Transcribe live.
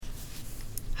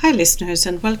Hi, listeners,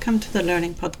 and welcome to the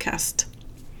Learning Podcast.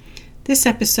 This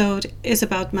episode is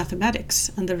about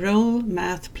mathematics and the role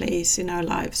math plays in our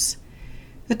lives,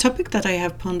 a topic that I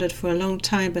have pondered for a long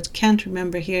time but can't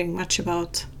remember hearing much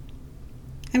about.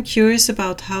 I'm curious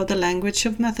about how the language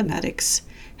of mathematics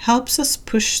helps us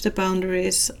push the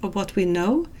boundaries of what we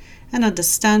know and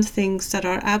understand things that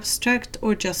are abstract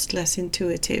or just less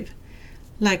intuitive,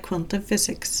 like quantum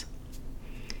physics.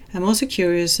 I'm also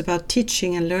curious about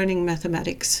teaching and learning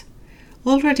mathematics.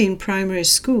 Already in primary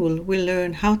school, we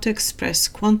learn how to express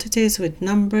quantities with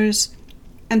numbers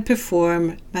and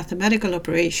perform mathematical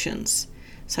operations,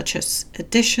 such as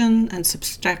addition and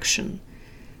subtraction,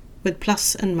 with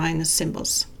plus and minus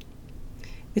symbols.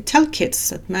 We tell kids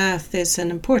that math is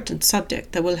an important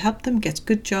subject that will help them get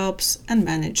good jobs and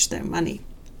manage their money.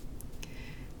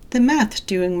 The math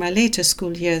during my later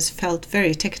school years felt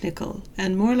very technical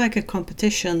and more like a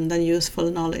competition than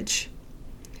useful knowledge.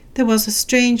 There was a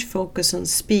strange focus on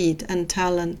speed and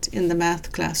talent in the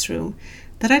math classroom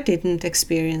that I didn't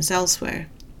experience elsewhere.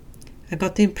 I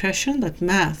got the impression that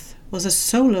math was a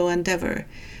solo endeavor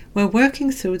where working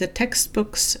through the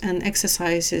textbooks and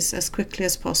exercises as quickly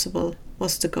as possible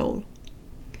was the goal.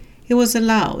 It was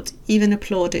allowed, even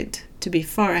applauded, to be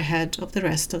far ahead of the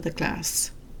rest of the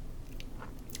class.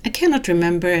 I cannot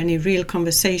remember any real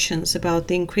conversations about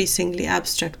the increasingly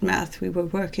abstract math we were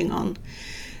working on,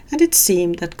 and it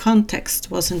seemed that context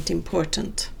wasn't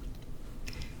important.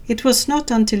 It was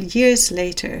not until years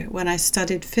later, when I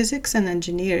studied physics and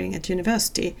engineering at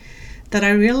university, that I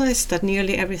realized that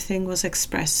nearly everything was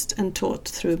expressed and taught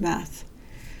through math.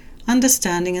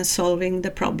 Understanding and solving the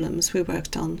problems we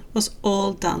worked on was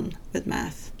all done with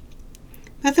math.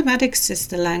 Mathematics is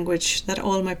the language that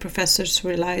all my professors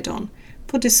relied on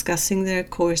for discussing their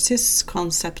courses,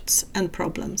 concepts, and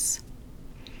problems.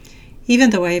 Even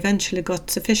though I eventually got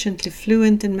sufficiently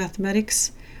fluent in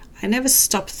mathematics, I never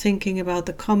stopped thinking about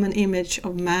the common image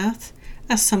of math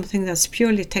as something that's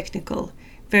purely technical,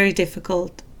 very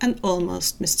difficult, and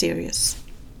almost mysterious.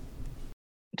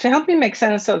 To help me make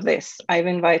sense of this, I've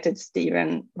invited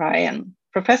Stephen Rayan,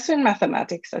 professor in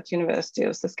mathematics at University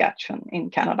of Saskatchewan in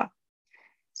Canada.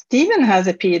 Stephen has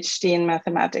a PhD in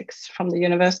mathematics from the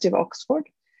University of Oxford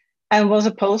and was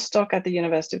a postdoc at the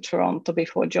University of Toronto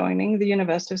before joining the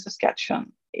University of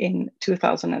Saskatchewan in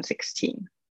 2016.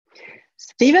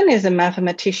 Stephen is a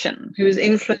mathematician who is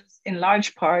influenced in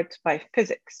large part by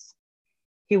physics.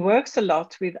 He works a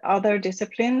lot with other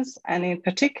disciplines and in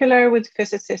particular with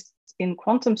physicists in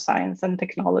quantum science and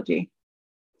technology.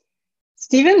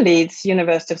 Stephen leads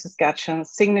University of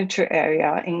Saskatchewan's signature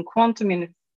area in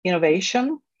quantum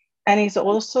innovation, and is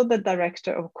also the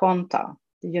director of Quanta,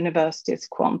 the university's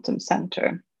quantum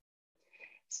center.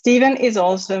 Stephen is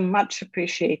also a much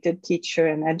appreciated teacher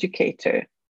and educator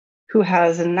who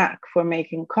has a knack for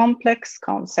making complex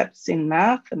concepts in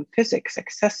math and physics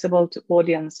accessible to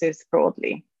audiences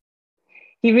broadly.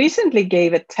 He recently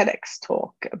gave a TEDx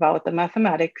talk about the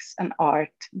mathematics and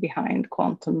art behind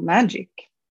quantum magic.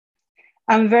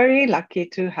 I'm very lucky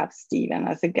to have Stephen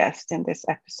as a guest in this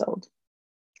episode.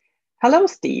 Hello,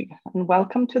 Steve, and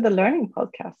welcome to the Learning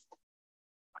Podcast.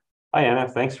 Hi, Anna.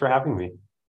 Thanks for having me.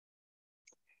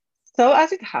 So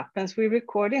as it happens, we're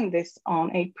recording this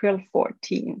on April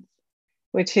 14th,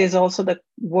 which is also the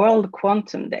World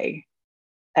Quantum Day.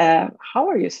 How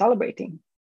are you celebrating?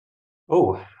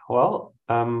 Oh, well,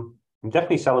 I'm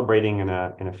definitely celebrating in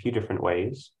a few different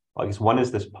ways. I guess one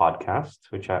is this podcast,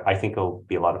 which I think will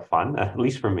be a lot of fun, at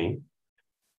least for me.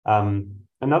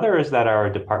 Another is that our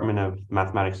Department of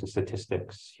Mathematics and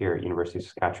Statistics here at University of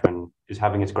Saskatchewan is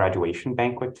having its graduation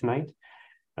banquet tonight.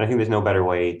 And I think there's no better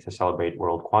way to celebrate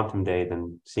World Quantum Day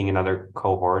than seeing another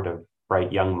cohort of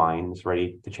bright young minds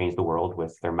ready to change the world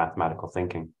with their mathematical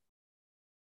thinking.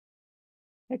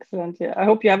 Excellent. Yeah, I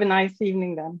hope you have a nice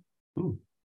evening then.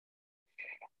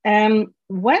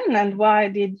 When and why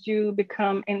did you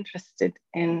become interested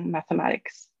in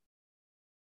mathematics?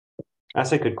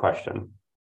 That's a good question.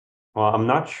 Well, I'm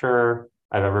not sure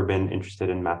I've ever been interested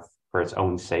in math for its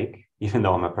own sake, even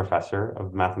though I'm a professor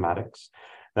of mathematics.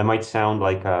 That might sound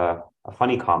like a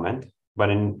funny comment, but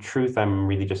in truth, I'm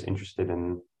really just interested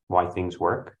in why things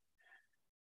work.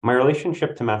 My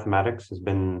relationship to mathematics has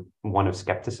been one of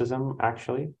skepticism,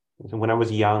 actually. When I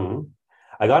was young,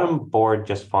 I got on board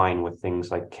just fine with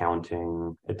things like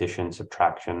counting, addition,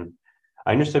 subtraction.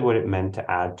 I understood what it meant to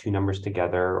add two numbers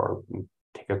together or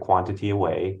take a quantity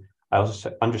away. I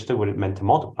also understood what it meant to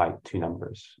multiply two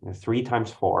numbers. 3 times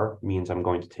 4 means I'm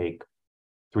going to take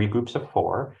 3 groups of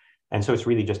 4. And so it's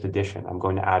really just addition. I'm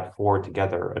going to add 4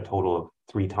 together a total of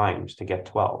 3 times to get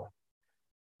 12.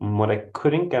 And what I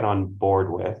couldn't get on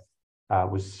board with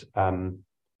was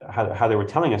how they were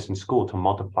telling us in school to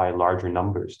multiply larger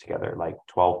numbers together, like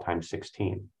 12 times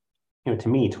 16. To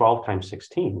me, 12 times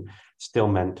 16 still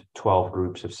meant 12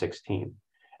 groups of 16.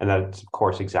 And that's, of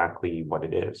course, exactly what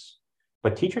it is.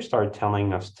 But teachers started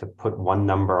telling us to put one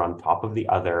number on top of the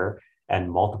other and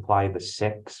multiply the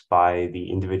 6 by the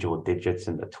individual digits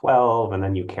in the 12, and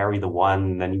then you carry the 1,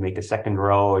 and then you make a second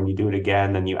row, and you do it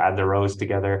again, and you add the rows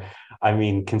together. I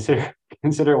mean,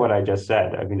 consider what I just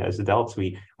said. I mean, as adults,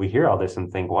 we hear all this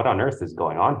and think, what on earth is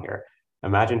going on here?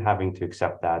 Imagine having to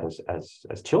accept that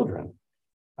as children.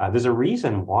 There's a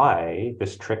reason why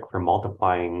this trick for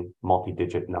multiplying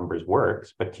multi-digit numbers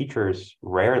works, but teachers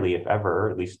rarely, if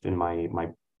ever, at least in my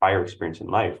prior experience in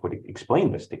life, would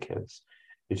explain this to kids.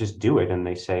 They just do it and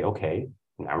they say, okay,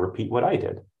 now repeat what I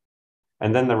did.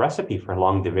 And then the recipe for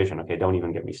long division, okay, don't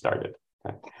even get me started.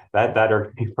 Okay. That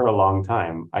irked me for a long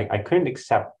time. I couldn't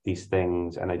accept these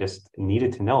things, and I just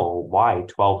needed to know why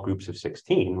 12 groups of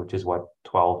 16, which is what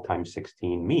 12 times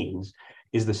 16 means,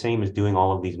 is the same as doing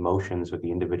all of these motions with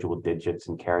the individual digits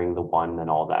and carrying the 1 and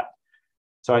all that.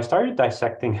 So I started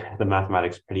dissecting the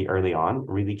mathematics pretty early on,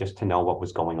 really just to know what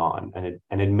was going on.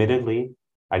 And admittedly,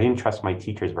 I didn't trust my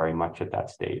teachers very much at that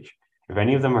stage. If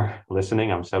any of them are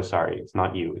listening, I'm so sorry. It's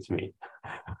not you, it's me.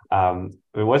 It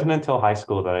wasn't until high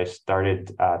school that I started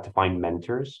to find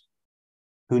mentors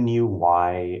who knew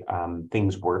why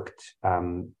things worked,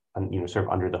 sort of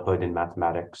under the hood in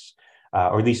mathematics,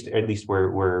 or at least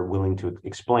we're willing to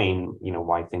explain,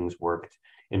 why things worked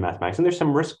in mathematics. And there's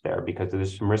some risk there because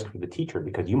there's some risk for the teacher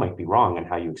because you might be wrong in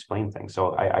how you explain things.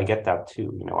 So I get that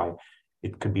too.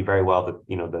 It could be very well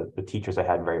that the teachers I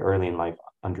had very early in life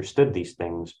understood these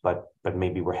things, but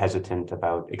maybe were hesitant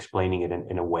about explaining it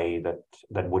in a way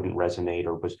that wouldn't resonate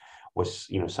or was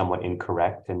somewhat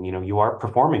incorrect. And you are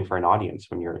performing for an audience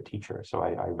when you're a teacher, so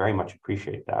I very much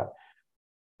appreciate that.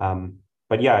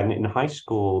 But yeah, in high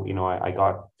school, I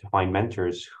got to find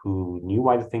mentors who knew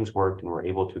why the things worked and were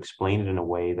able to explain it in a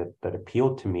way that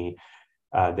appealed to me.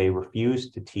 They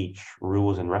refused to teach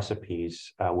rules and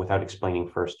recipes without explaining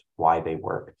first why they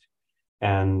worked.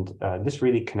 And this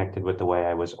really connected with the way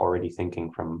I was already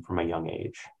thinking from a young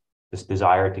age. This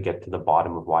desire to get to the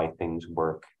bottom of why things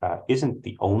work isn't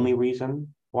the only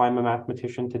reason why I'm a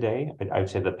mathematician today. I would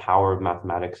say the power of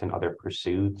mathematics and other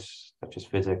pursuits, such as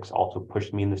physics, also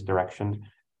pushed me in this direction.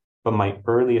 But my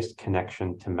earliest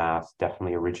connection to math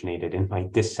definitely originated in my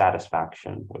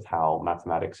dissatisfaction with how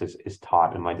mathematics is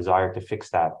taught and my desire to fix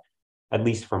that, at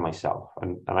least for myself.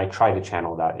 And I try to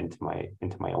channel that into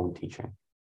my own teaching.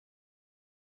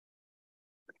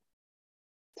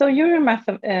 So you're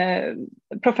a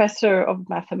professor of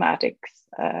mathematics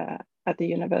at the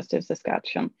University of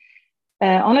Saskatchewan.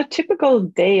 On a typical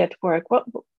day at work, what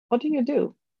do you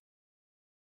do?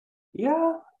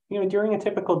 Yeah, during a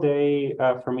typical day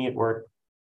for me at work,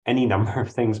 any number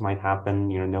of things might happen.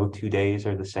 No 2 days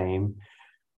are the same.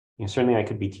 Certainly I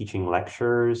could be teaching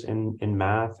lectures in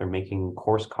math or making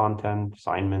course content,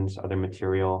 assignments, other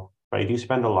material, but I do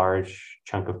spend a large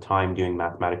chunk of time doing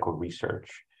mathematical research,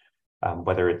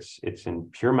 whether it's in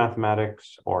pure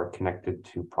mathematics or connected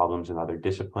to problems in other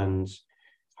disciplines.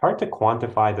 Hard to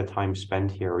quantify the time spent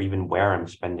here or even where I'm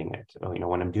spending it.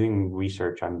 When I'm doing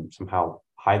research, I'm somehow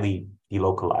highly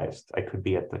delocalized. I could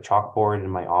be at the chalkboard in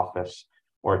my office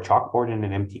or a chalkboard in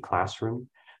an empty classroom.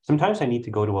 Sometimes I need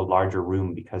to go to a larger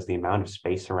room because the amount of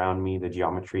space around me, the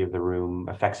geometry of the room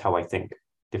affects how I think.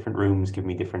 Different rooms give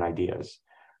me different ideas.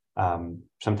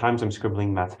 Sometimes I'm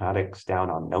scribbling mathematics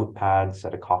down on notepads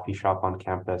at a coffee shop on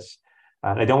campus.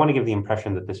 I don't want to give the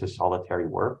impression that this is solitary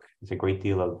work. It's a great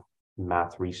deal of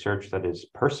math research that is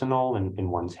personal in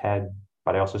one's head,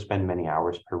 but I also spend many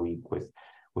hours per week with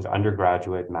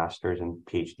undergraduate, master's, and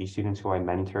PhD students who I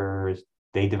mentor as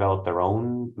they develop their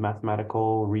own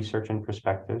mathematical research and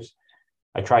perspectives.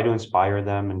 I try to inspire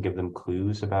them and give them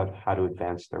clues about how to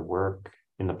advance their work.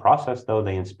 In the process, though,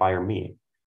 they inspire me.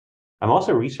 I'm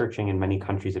also researching in many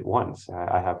countries at once.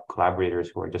 I have collaborators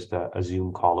who are just a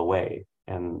Zoom call away.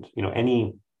 And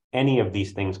any of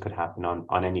these things could happen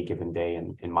on any given day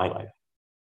in my life.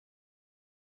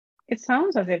 It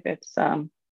sounds as if it's a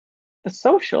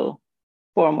social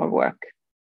form of work.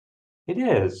 It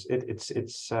is.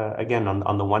 It's again,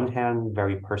 on the one hand,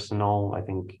 very personal. I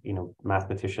think,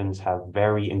 mathematicians have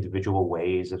very individual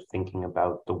ways of thinking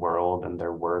about the world and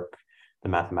their work, the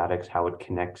mathematics, how it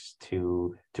connects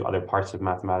to other parts of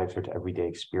mathematics or to everyday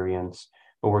experience.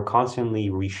 But we're constantly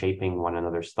reshaping one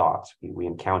another's thoughts. We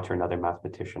encounter another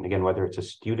mathematician, again, whether it's a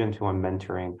student who I'm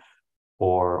mentoring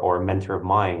or a mentor of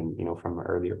mine, from an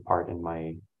earlier part in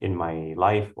my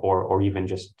life, or even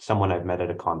just someone I've met at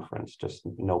a conference, just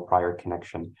no prior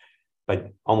connection.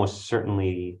 But almost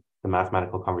certainly the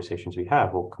mathematical conversations we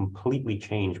have will completely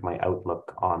change my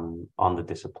outlook on the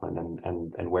discipline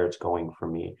and where it's going for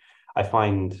me. I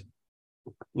find,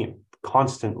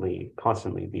 constantly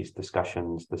these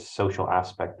discussions, the social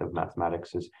aspect of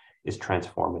mathematics is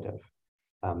transformative.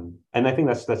 And I think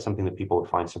that's something that people would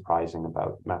find surprising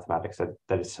about mathematics, that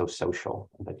it's so social,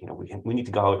 that we need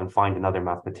to go out and find another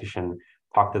mathematician,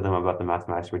 talk to them about the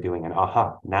mathematics we're doing, and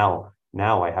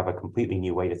now I have a completely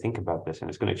new way to think about this, and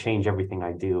it's going to change everything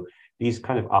I do. These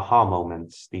kind of aha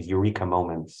moments, these eureka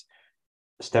moments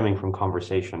stemming from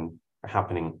conversation are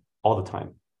happening all the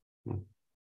time.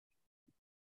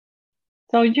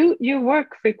 So you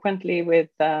work frequently with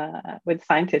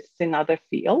scientists in other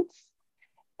fields.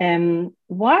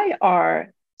 Why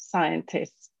are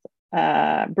scientists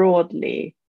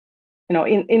broadly,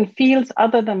 in fields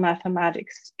other than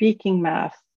mathematics, speaking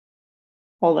math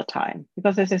all the time?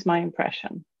 Because this is my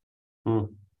impression.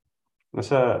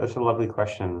 That's a lovely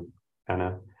question,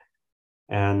 Anna.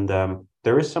 And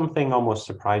there is something almost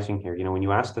surprising here. When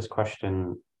you ask this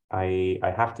question, I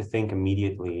have to think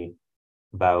immediately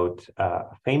about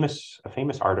a famous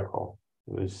article.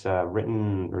 It was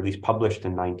written, or at least published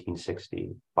in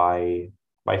 1960 by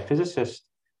a physicist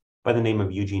by the name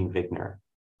of Eugene Wigner,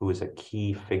 who was a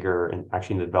key figure in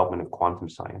the development of quantum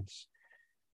science.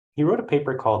 He wrote a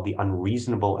paper called The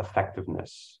Unreasonable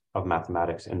Effectiveness of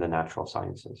Mathematics in the Natural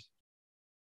Sciences.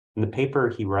 In the paper,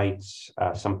 he writes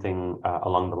something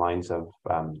along the lines of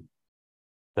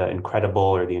the incredible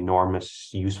or the enormous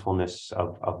usefulness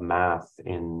of math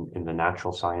in the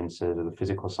natural sciences or the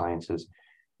physical sciences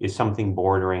is something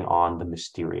bordering on the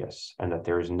mysterious, and that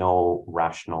there is no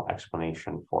rational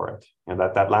explanation for it.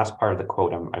 That last part of the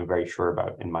quote I'm very sure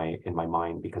about in my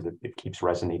mind, because it keeps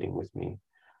resonating with me.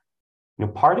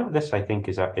 Part of this, I think,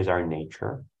 is our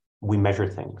nature. We measure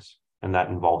things, and that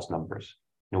involves numbers.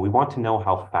 We want to know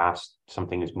how fast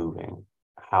something is moving,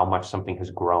 how much something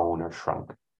has grown or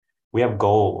shrunk. We have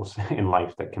goals in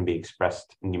life that can be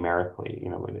expressed numerically.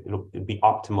 It'll be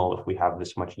optimal if we have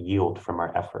this much yield from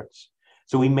our efforts.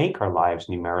 So we make our lives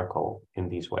numerical in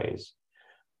these ways.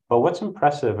 But what's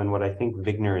impressive, and what I think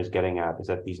Wigner is getting at, is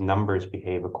that these numbers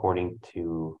behave according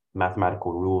to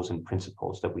mathematical rules and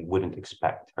principles that we wouldn't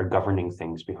expect are governing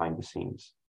things behind the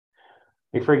scenes.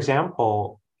 Like, for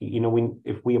example,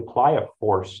 if we apply a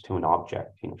force to an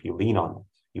object, if you lean on it,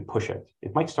 you push it,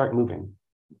 it might start moving.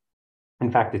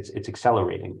 In fact, it's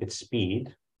accelerating. Its speed,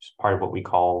 which is part of what we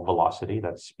call velocity,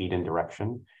 that's speed and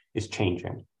direction, is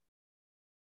changing.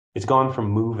 It's gone from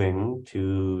moving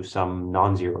to some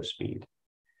non-zero speed.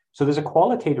 So there's a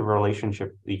qualitative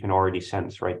relationship that you can already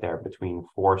sense right there between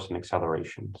force and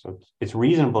acceleration. So it's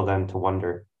reasonable then to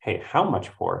wonder, hey, how much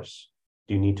force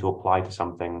do you need to apply to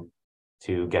something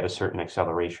to get a certain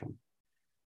acceleration?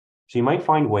 So you might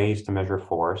find ways to measure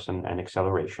force and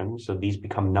acceleration. So these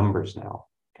become numbers now.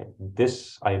 Okay,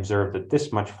 I observed that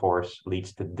this much force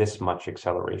leads to this much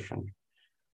acceleration.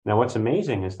 Now, what's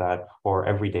amazing is that for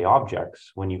everyday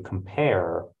objects, when you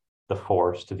compare the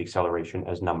force to the acceleration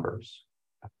as numbers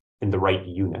in the right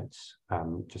units,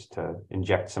 just to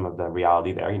inject some of the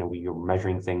reality there, you're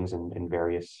measuring things in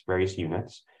various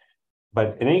units.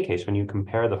 But in any case, when you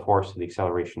compare the force to the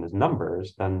acceleration as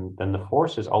numbers, then the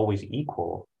force is always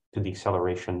equal to the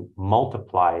acceleration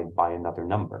multiplied by another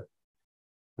number.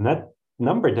 And that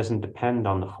number doesn't depend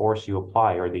on the force you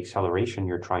apply or the acceleration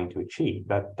you're trying to achieve.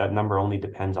 That number only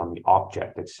depends on the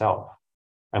object itself.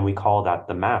 And we call that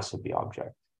the mass of the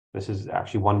object. This is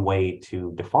actually one way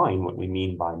to define what we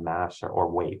mean by mass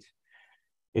or weight.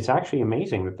 It's actually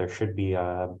amazing that there should be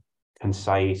a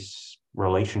concise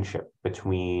relationship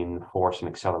between force and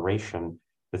acceleration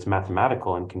that's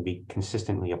mathematical and can be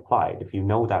consistently applied. If you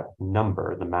know that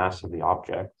number, the mass of the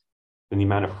object, then the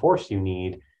amount of force you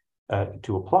need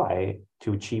to apply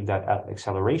to achieve that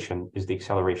acceleration is the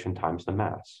acceleration times the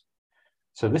mass.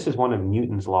 So this is one of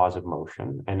Newton's laws of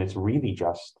motion, and it's really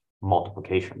just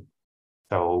multiplication.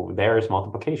 So there is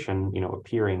multiplication,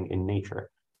 appearing in nature.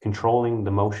 Controlling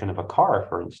the motion of a car,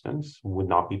 for instance, would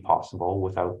not be possible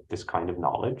without this kind of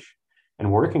knowledge. And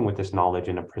working with this knowledge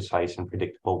in a precise and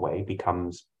predictable way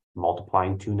becomes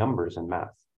multiplying two numbers in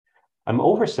math. I'm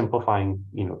oversimplifying,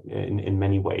 in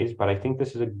many ways, but I think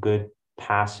this is a good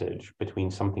passage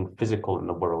between something physical in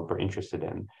the world we're interested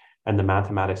in and the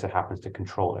mathematics that happens to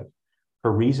control it,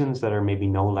 for reasons that are maybe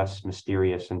no less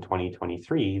mysterious in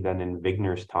 2023 than in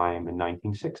Wigner's time in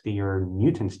 1960 or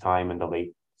Newton's time in the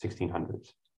late 1600s.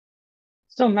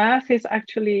 So math is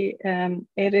actually,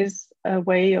 it is a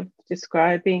way of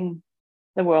describing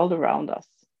the world around us.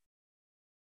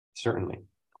 Certainly.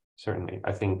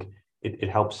 I think it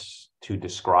helps to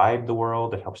describe the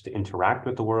world. It helps to interact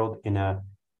with the world in a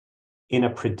in a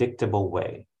predictable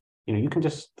way. You can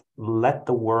just let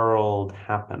the world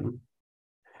happen,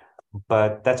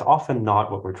 but that's often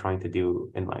not what we're trying to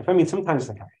do in life. I mean, sometimes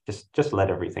like just let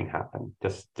everything happen.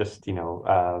 Just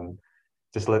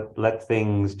let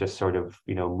things just sort of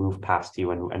move past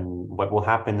you, and what will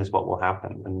happen is what will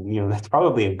happen. And that's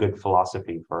probably a good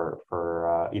philosophy for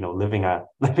living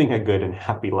a good and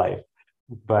happy life.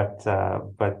 But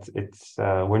it's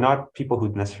we're not people who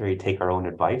necessarily take our own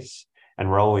advice, and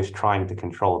we're always trying to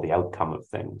control the outcome of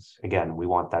things. Again, we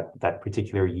want that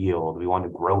particular yield. We want to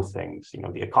grow things.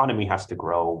 The economy has to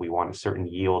grow. We want a certain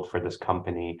yield for this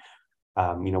company.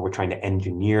 We're trying to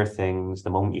engineer things. The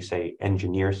moment you say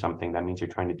engineer something, that means you're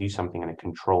trying to do something in a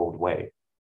controlled way,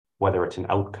 whether it's an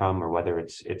outcome or whether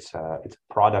it's a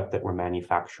product that we're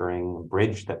manufacturing, a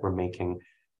bridge that we're making.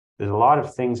 There's a lot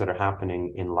of things that are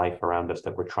happening in life around us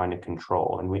that we're trying to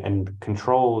control, and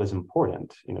control is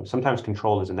important. Sometimes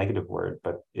control is a negative word,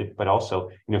 but also,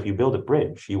 if you build a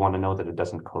bridge, you want to know that it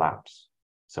doesn't collapse.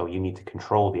 So you need to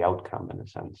control the outcome in a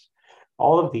sense.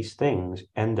 All of these things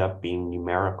end up being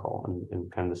numerical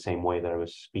in kind of the same way that I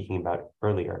was speaking about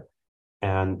earlier.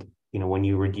 And when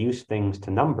you reduce things to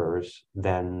numbers,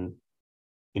 then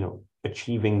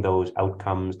achieving those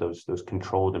outcomes, those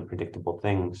controlled and predictable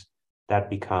things, that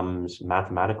becomes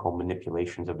mathematical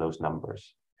manipulations of those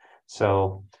numbers.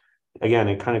 So again,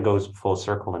 it kind of goes full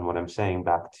circle in what I'm saying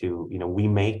back to, we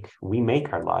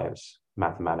make our lives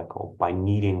mathematical by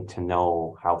needing to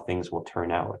know how things will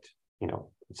turn out,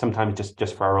 sometimes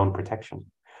just for our own protection.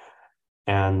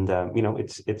 And,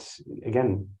 it's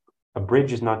again, a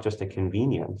bridge is not just a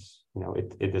convenience.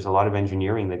 There's a lot of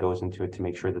engineering that goes into it to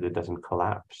make sure that it doesn't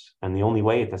collapse. And the only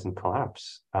way it doesn't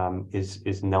collapse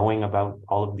is knowing about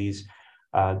all of these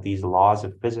laws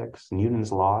of physics,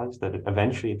 Newton's laws, that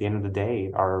eventually at the end of the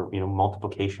day are,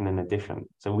 multiplication and addition.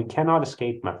 So we cannot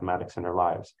escape mathematics in our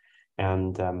lives.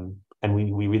 And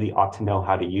we really ought to know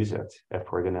how to use it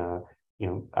if we're going to,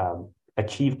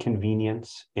 achieve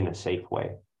convenience in a safe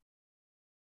way.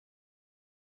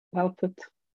 Well put.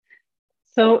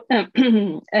 So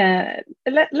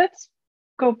let's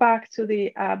go back to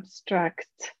the abstract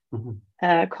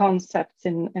concepts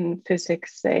in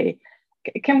physics. Say,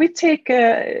 can we take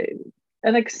an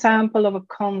example of a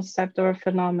concept or a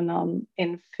phenomenon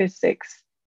in physics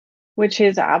which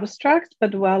is abstract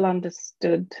but well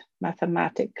understood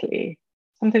mathematically?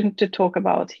 Something to talk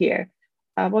about here.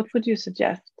 What would you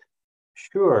suggest?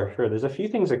 Sure. There's a few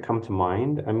things that come to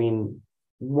mind. I mean,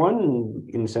 one,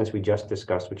 in the sense we just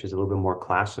discussed, which is a little bit more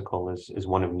classical, is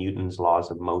one of Newton's laws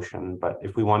of motion. But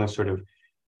if we want to sort of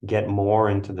get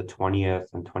more into the 20th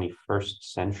and 21st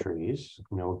centuries,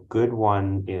 a good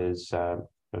one is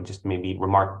just maybe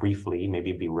remark briefly, maybe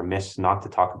it'd be remiss not to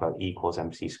talk about E equals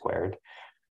mc squared.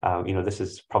 This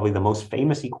is probably the most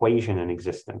famous equation in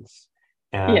existence.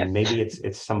 And yes, maybe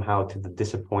it's somehow to the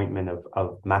disappointment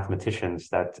of mathematicians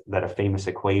that a famous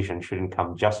equation shouldn't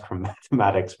come just from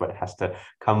mathematics, but it has to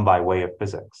come by way of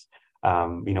physics.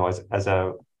 As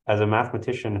a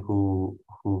mathematician who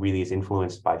really is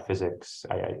influenced by physics,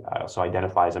 I also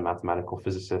identify as a mathematical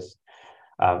physicist.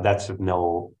 That's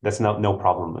no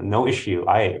problem, no issue.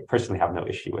 I personally have no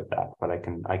issue with that, but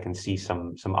I can see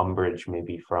some umbrage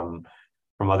maybe from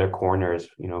other corners,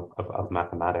 of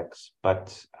mathematics.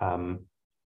 But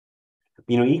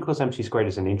E equals mc squared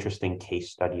is an interesting case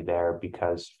study there,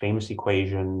 because famous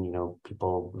equation,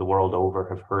 people the world over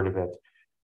have heard of it.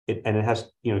 And it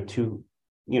has,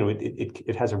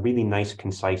 it has a really nice,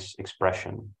 concise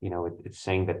expression. It's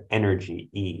saying that energy,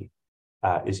 E,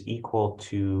 is equal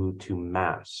to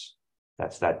mass.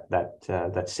 That's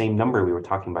that same number we were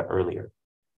talking about earlier,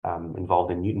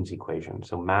 involved in Newton's equation.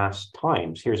 So mass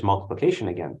times, here's multiplication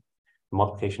again.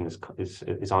 Multiplication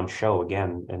is on show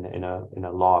again in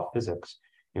a law of physics,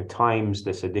 times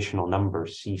this additional number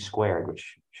c squared,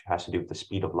 which has to do with the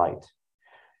speed of light.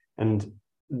 And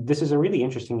this is a really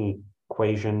interesting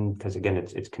equation because, again,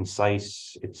 it's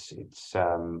concise,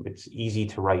 it's easy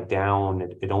to write down.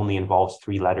 It only involves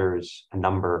 3 letters, a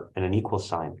number, and an equal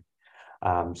sign.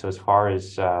 So as far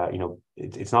as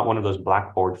it's not one of those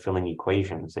blackboard filling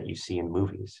equations that you see in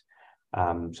movies.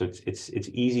 So it's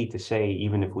easy to say,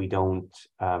 even if we don't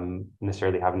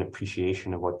necessarily have an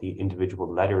appreciation of what the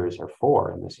individual letters are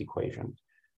for in this equation.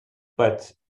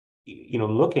 But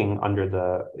looking under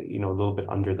a little bit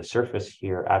under the surface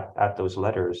here at those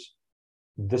letters,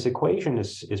 this equation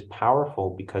is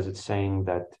powerful because it's saying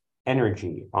that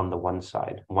energy on the one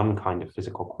side, one kind of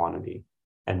physical quantity,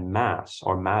 and mass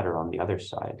or matter on the other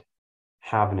side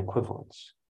have an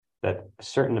equivalence. That a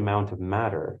certain amount of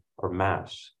matter or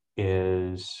mass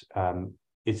is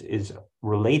is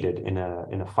related in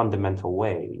a fundamental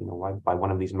way, by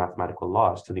one of these mathematical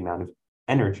laws to the amount of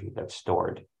energy that's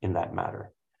stored in that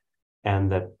matter,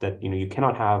 and that you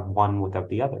cannot have one without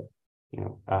the other.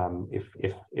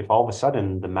 If all of a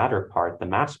sudden the matter part, the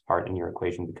mass part in your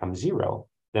equation becomes zero,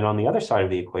 then on the other side of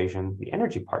the equation, the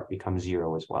energy part becomes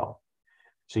zero as well.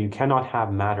 So you cannot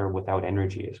have matter without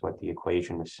energy, is what the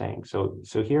equation is saying. So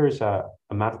here's a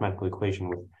mathematical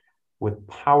equation with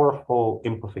powerful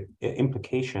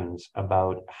implications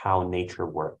about how nature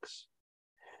works.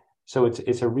 So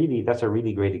that's a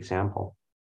really great example.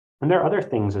 And there are other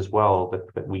things as well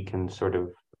that we can sort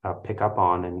of pick up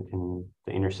on in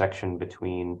the intersection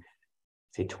between,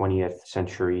 say, 20th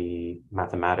century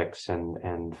mathematics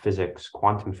and physics,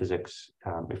 quantum physics,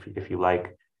 if you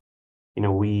like.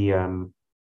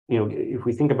 If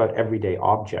we think about everyday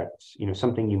objects,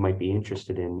 something you might be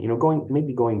interested in,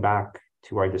 going back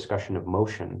to our discussion of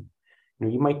motion,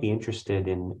 you might be interested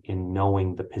in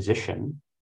knowing the position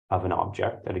of an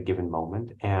object at a given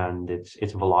moment and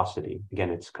its velocity.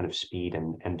 Again, its kind of speed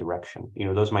and direction.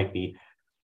 Those might be,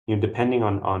 depending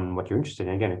on what you're interested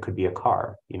in. Again, it could be a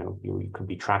car. You could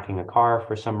be tracking a car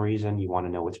for some reason. You want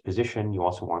to know its position. You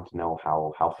also want to know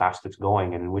how fast it's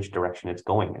going and in which direction it's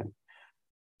going in.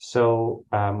 So,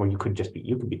 or you could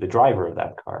be the driver of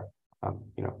that car.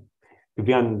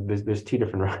 There's two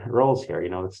different roles here.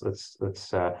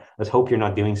 Let's hope you're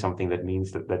not doing something that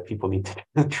means that people need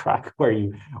to track where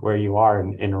you are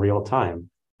in real time.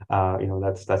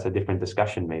 That's a different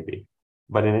discussion maybe.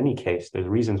 But in any case, there's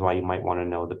reasons why you might want to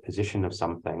know the position of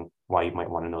something, why you might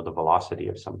want to know the velocity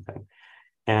of something.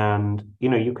 And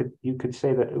you could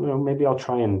say that maybe I'll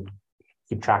try and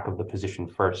keep track of the position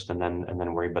first and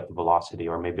then worry about the velocity,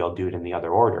 or maybe I'll do it in the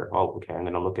other order. Oh, okay, I'm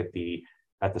going to look at the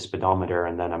speedometer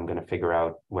and then I'm going to figure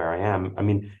out where I am. I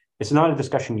mean, it's not a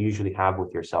discussion you usually have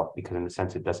with yourself because in a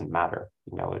sense it doesn't matter.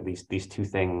 These two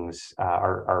things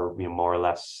are more or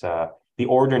less the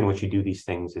order in which you do these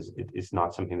things is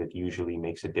not something that usually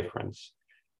makes a difference.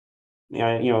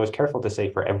 I was careful to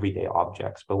say for everyday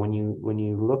objects, but when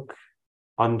you look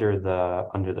under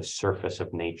the surface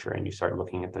of nature and you start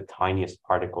looking at the tiniest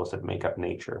particles that make up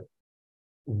nature,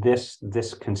 this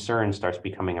concern starts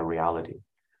becoming a reality.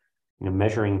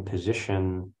 Measuring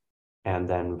position and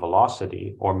then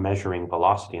velocity, or measuring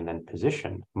velocity and then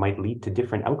position, might lead to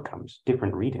different outcomes,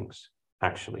 different readings,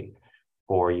 actually,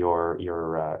 for your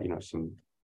some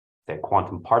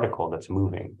quantum particle that's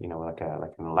moving, like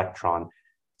an electron,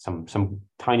 some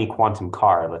tiny quantum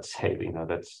car, let's say,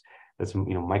 that's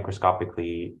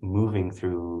microscopically moving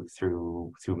through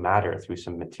matter, through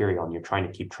some material, and you're trying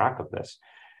to keep track of this.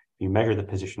 You measure the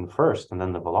position first and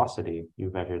then the velocity. You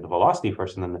measure the velocity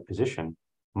first and then the position,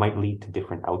 might lead to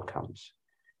different outcomes.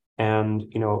 And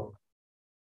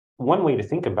one way to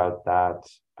think about that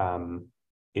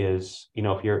is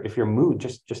if you're moved,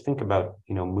 just think about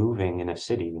moving in a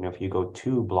city. If you go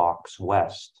 2 blocks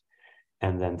west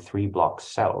and then 3 blocks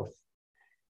south,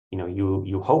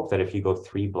 you hope that if you go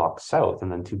 3 blocks south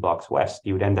and then 2 blocks west,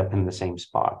 you would end up in the same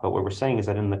spot. But what we're saying is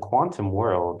that in the quantum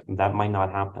world, that might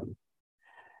not happen.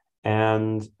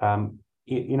 And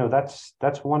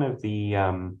that's one of the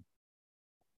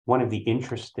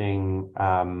interesting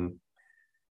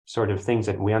sort of things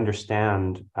that we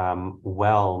understand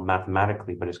well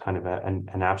mathematically, but it's kind of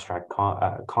an abstract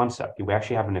concept. We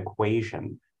actually have an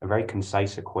equation, a very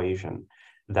concise equation,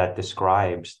 that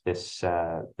describes this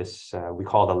we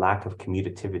call the lack of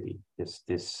commutativity,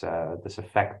 this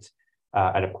effect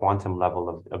at a quantum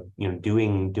level of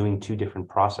doing 2 different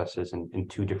processes in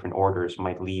 2 different orders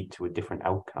might lead to a different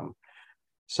outcome.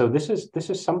 So this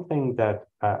is something that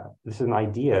this is an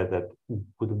idea that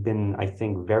would have been, I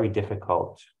think, very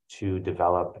difficult to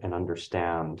develop and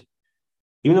understand,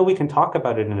 even though we can talk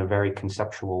about it in a very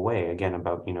conceptual way, again,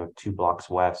 about 2 blocks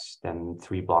west and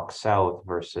 3 blocks south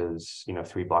versus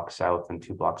 3 blocks south and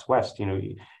 2 blocks west.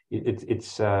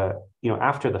 It's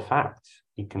after the fact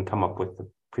you can come up with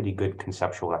pretty good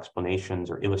conceptual explanations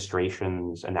or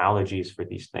illustrations, analogies for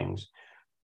these things.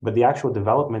 But the actual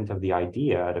development of the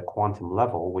idea at a quantum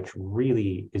level, which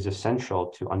really is essential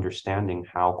to understanding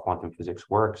how quantum physics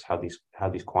works, how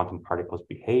these quantum particles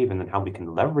behave, and then how we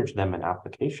can leverage them in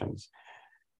applications,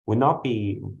 would not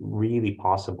be really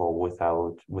possible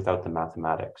without the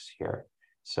mathematics here.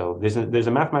 So there's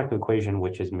a mathematical equation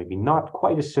which is maybe not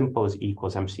quite as simple as E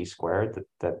equals mc squared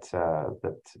that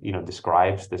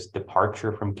describes this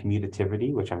departure from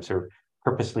commutativity, which I'm sort of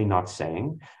purposely not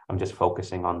saying. I'm just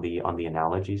focusing on the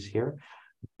analogies here.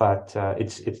 But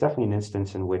it's definitely an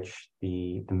instance in which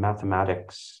the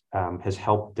mathematics has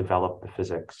helped develop the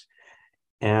physics.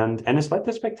 And it's led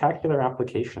to spectacular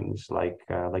applications like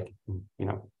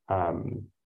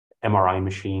MRI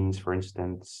machines, for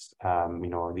instance.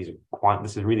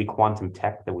 This is really quantum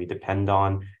tech that we depend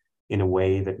on in a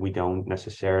way that we don't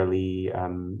necessarily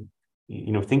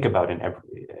think about in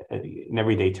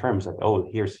everyday terms. Like, oh,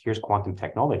 here's quantum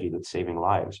technology that's saving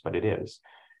lives, but it is.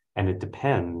 And it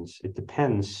depends,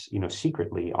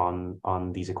 secretly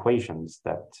on these equations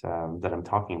that I'm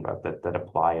talking about that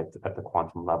apply at the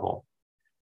quantum level.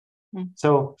 Mm.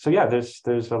 So yeah,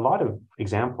 there's a lot of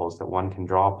examples that one can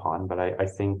draw upon, but I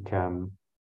think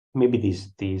maybe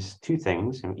these two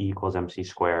things, E equals mc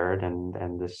squared,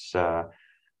 and this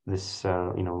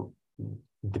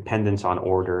dependence on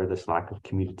order, this lack of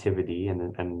commutativity,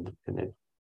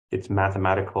 it's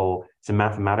a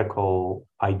mathematical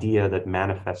idea that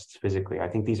manifests physically. I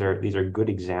think these are good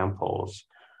examples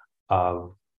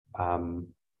of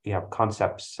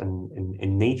concepts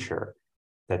in nature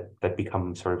that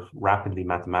become sort of rapidly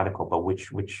mathematical, but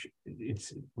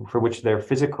for which their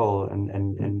physical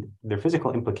and their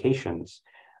physical implications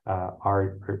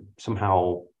are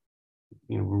somehow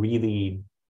really,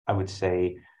 I would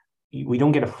say, we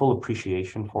don't get a full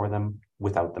appreciation for them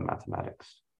without the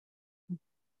mathematics.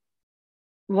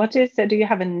 Do you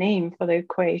have a name for the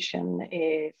equation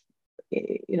if,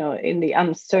 in the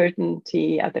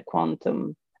uncertainty at the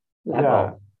quantum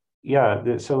level?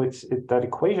 So that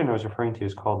equation I was referring to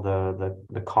is called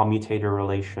the commutator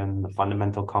relation, the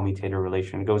fundamental commutator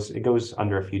relation. It goes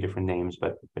under a few different names,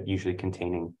 but usually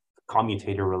containing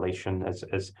commutator relation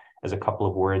as a couple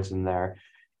of words in there.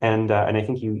 And I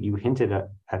think you hinted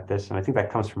at this, and I think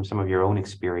that comes from some of your own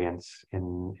experience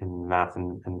in math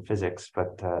and physics,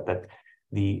 but that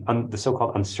the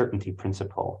so-called uncertainty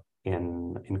principle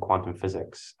in quantum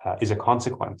physics is a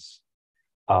consequence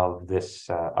of this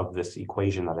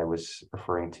equation that I was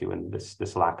referring to, and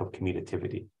this lack of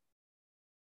commutativity.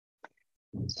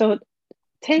 So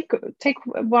take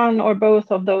one or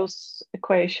both of those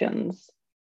equations.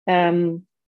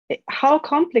 How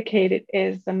complicated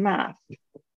is the math?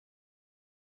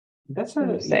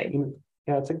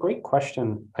 It's a great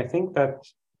question. I think that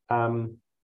an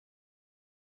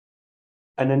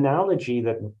analogy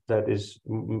that is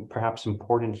perhaps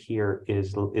important here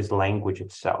is language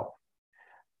itself.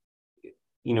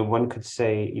 One could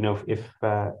say,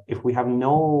 if we have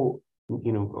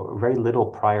very little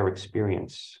prior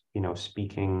experience,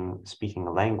 speaking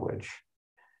a language,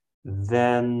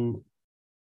 then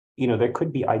there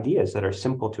could be ideas that are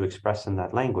simple to express in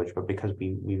that language, but because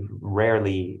we've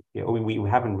rarely, we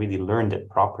haven't really learned it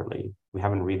properly, we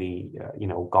haven't really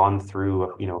gone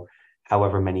through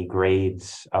however many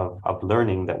grades of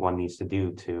learning that one needs to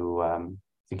do to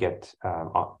get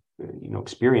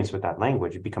experience with that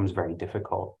language, it becomes very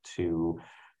difficult to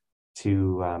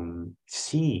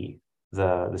see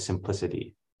the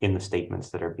simplicity in the statements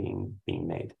that are being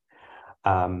made.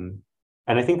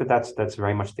 And I think that's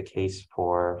very much the case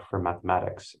for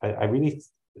mathematics. I really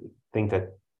think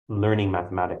that learning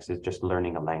mathematics is just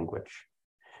learning a language.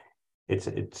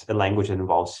 It's a language that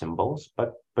involves symbols,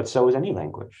 but so is any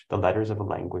language. The letters of a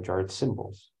language are its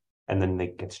symbols, and then they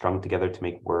get strung together to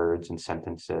make words and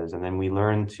sentences, and then we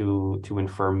learn to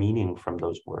infer meaning from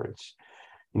those words.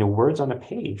 Words on a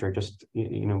page are just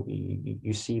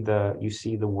you see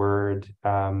the word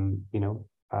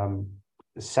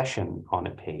session on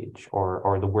a page,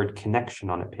 or the word connection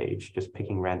on a page, just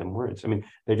picking random words. I mean,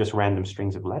 they're just random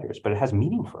strings of letters, but it has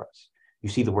meaning for us. You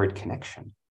see the word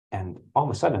connection, and all of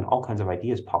a sudden, all kinds of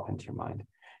ideas pop into your mind.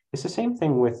 It's the same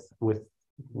thing with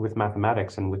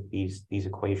mathematics and with these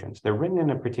equations. They're written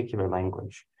in a particular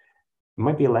language. It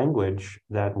might be a language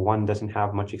that one doesn't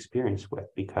have much experience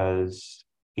with because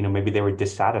maybe they were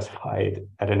dissatisfied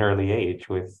at an early age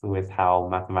with how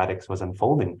mathematics was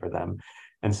unfolding for them.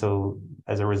 And so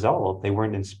as a result, they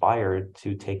weren't inspired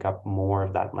to take up more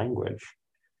of that language.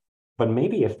 But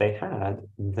maybe if they had,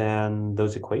 then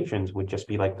those equations would just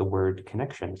be like the word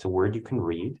connection. It's a word you can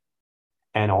read,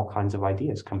 and all kinds of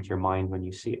ideas come to your mind when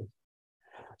you see it.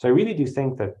 So I really do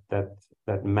think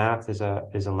that math is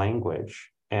a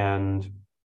language, and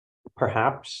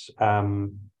perhaps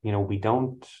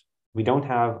we don't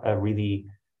have a really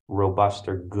robust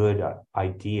or good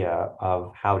idea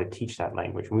of how to teach that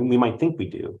language. We might think we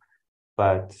do,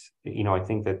 but I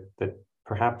think that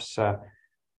perhaps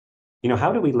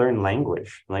how do we learn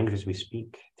languages we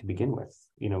speak to begin with?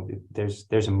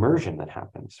 There's immersion that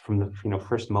happens from the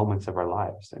first moments of our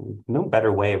lives, and no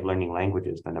better way of learning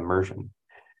languages than immersion.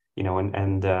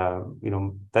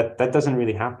 That doesn't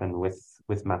really happen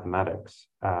with mathematics.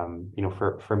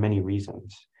 For many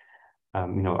reasons.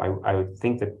 I would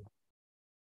think that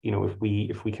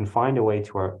if we can find a way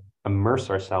to immerse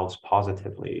ourselves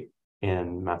positively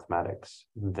in mathematics,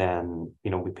 then,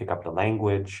 we pick up the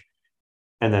language.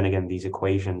 And then again, these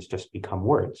equations just become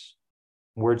words,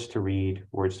 words to read,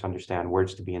 words to understand,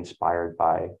 words to be inspired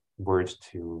by, words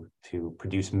to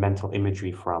produce mental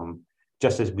imagery from,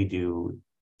 just as we do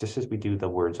the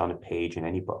words on a page in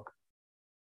any book.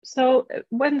 So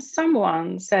when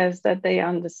someone says that they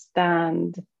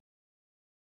understand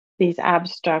these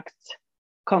abstract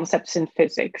concepts in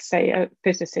physics, say a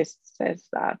physicist says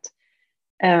that,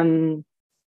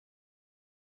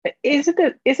 is it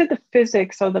the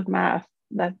physics or the math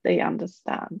that they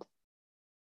understand?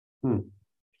 It's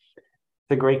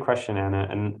a great question, Anna,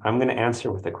 and I'm going to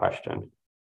answer with a question.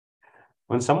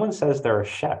 When someone says they're a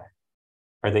chef,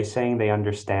 are they saying they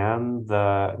understand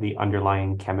the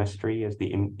underlying chemistry as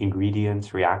the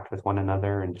ingredients react with one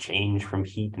another and change from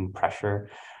heat and pressure?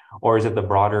 Or is it the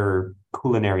broader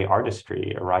culinary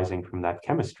artistry arising from that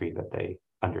chemistry that they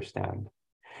understand?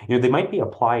 They might be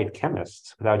applied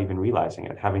chemists without even realizing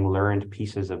it, having learned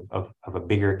pieces of a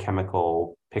bigger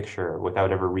chemical picture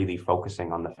without ever really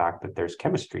focusing on the fact that there's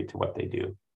chemistry to what they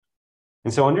do.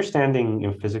 And so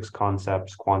understanding physics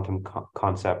concepts, quantum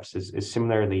concepts is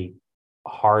similarly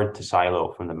hard to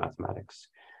silo from the mathematics.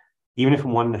 Even if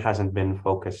one hasn't been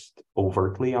focused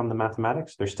overtly on the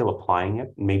mathematics, they're still applying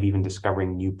it, maybe even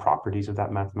discovering new properties of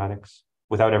that mathematics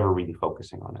without ever really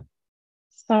focusing on it.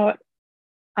 So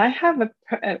I have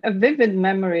a vivid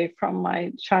memory from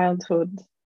my childhood.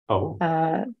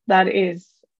 That is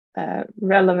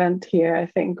relevant here, I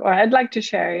think, or I'd like to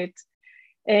share it.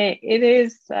 It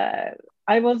is,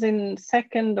 I was in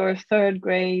second or third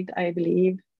grade, I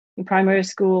believe, in primary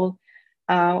school.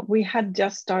 We had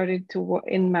just started to work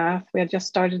in math. We had just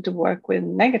started to work with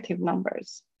negative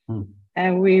numbers,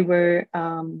 and we were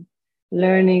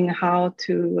learning how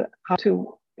to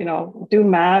do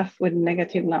math with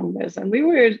negative numbers. And we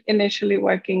were initially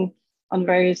working on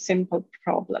very simple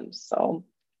problems. So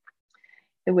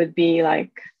it would be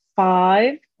like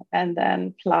 5 and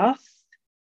then plus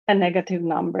a negative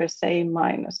number, say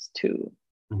 -2.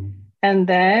 And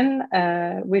then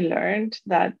we learned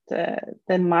that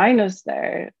the minus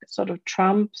there sort of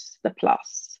trumps the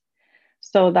plus.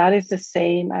 So that is the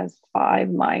same as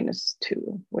 5 minus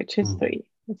 2, which is 3.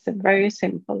 It's a very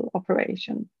simple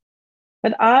operation.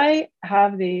 But I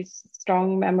have these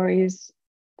strong memories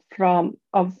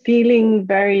of feeling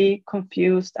very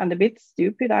confused and a bit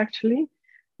stupid, actually,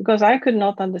 because I could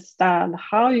not understand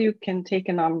how you can take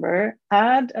a number,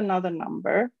 add another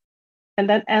number, and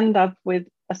then end up with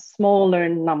a smaller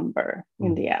number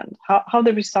in the end. How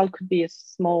the result could be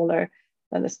smaller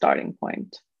than the starting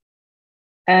point.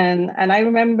 And I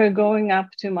remember going up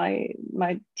to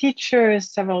my teacher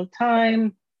several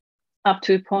times, up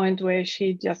to a point where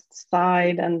she just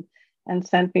sighed and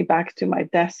sent me back to my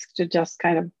desk to just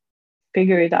kind of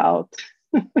figure it out.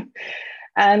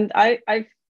 And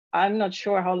I'm not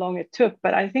sure how long it took,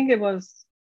 but I think it was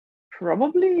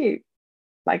probably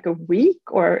like a week,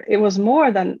 or it was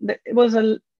longer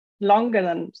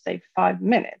than, say, 5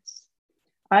 minutes.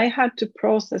 I had to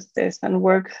process this and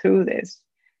work through this.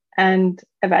 And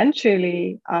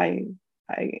eventually I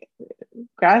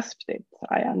grasped it.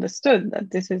 I understood that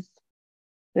this is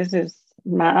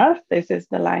math. This is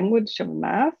the language of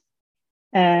math.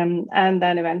 And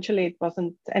then eventually it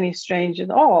wasn't any strange at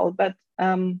all. But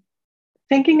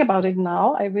thinking about it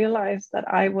now, I realized that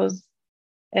I was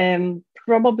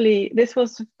probably, this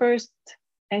was the first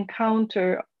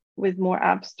encounter with more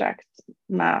abstract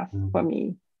math for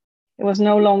me. It was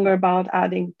no longer about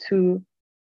having two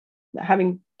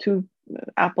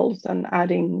apples and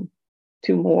adding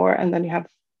 2 more, and then you have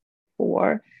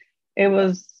 4. It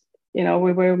was,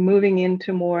 we were moving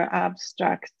into more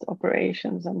abstract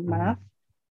operations and math.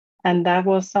 And that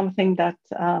was something that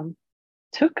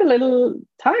took a little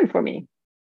time for me.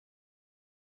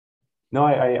 No,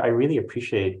 I really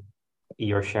appreciate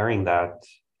your sharing that.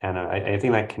 And I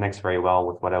think that connects very well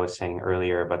with what I was saying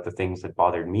earlier about the things that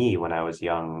bothered me when I was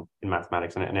young in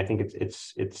mathematics. And I think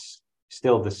it's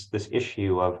still this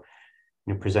issue of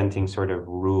presenting sort of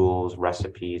rules,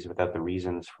 recipes without the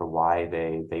reasons for why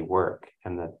they work,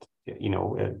 and that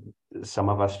some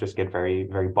of us just get very,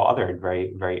 very bothered,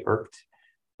 very, very irked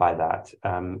by that.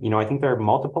 I think there are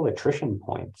multiple attrition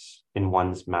points in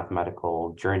one's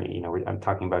mathematical journey. I'm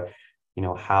talking about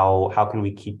how can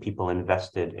we keep people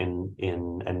invested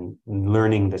in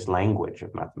learning this language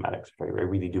of mathematics? I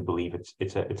really do believe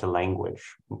it's a language,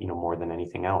 more than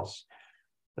anything else.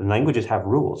 And languages have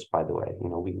rules, by the way.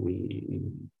 We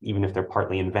even if they're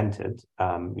partly invented,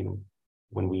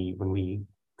 when we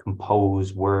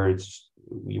compose words,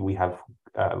 we have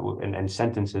and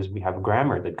sentences, we have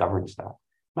grammar that governs that.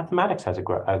 Mathematics has a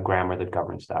grammar that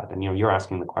governs that. And you're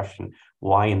asking the question,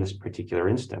 why in this particular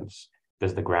instance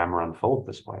does the grammar unfold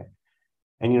this way?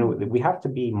 And we have to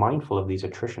be mindful of these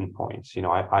attrition points.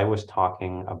 I was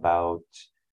talking about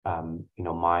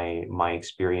my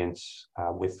experience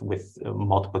with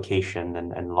multiplication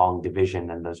and long division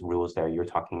and those rules there. You're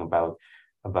talking about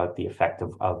the effect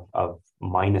of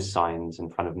minus signs in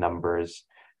front of numbers.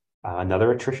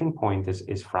 Another attrition point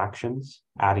is fractions,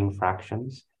 adding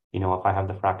fractions. If I have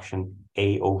the fraction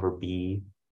a over b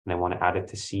and I want to add it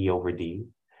to c over d,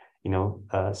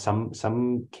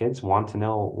 some kids want to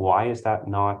know, why is that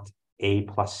not a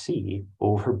plus c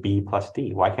over b plus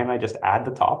d? Why can't I just add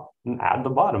the top and add the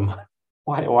bottom?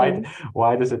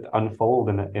 Why does it unfold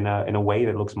in a way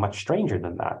that looks much stranger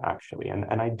than that, actually?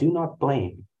 And I do not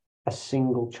blame a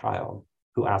single child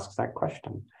who asks that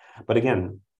question. But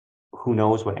again, who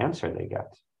knows what answer they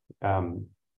get? And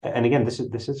again, this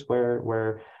is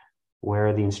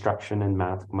where the instruction in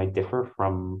math might differ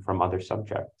from other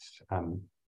subjects.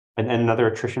 And another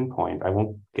attrition point, I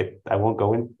won't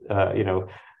go in,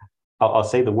 I'll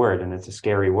say the word, and it's a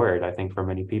scary word, I think, for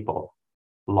many people: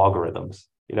 logarithms.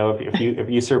 If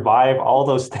you survive all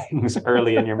those things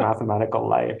early in your mathematical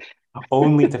life,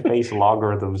 only to face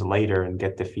logarithms later and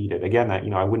get defeated. Again,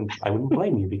 I wouldn't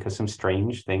blame you, because some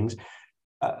strange things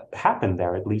happen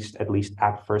there, at least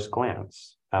at first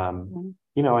glance. And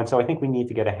so I think we need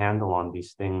to get a handle on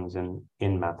these things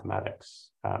in mathematics.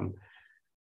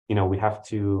 We have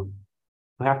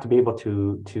to be able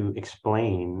to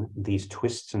explain these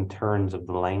twists and turns of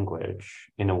the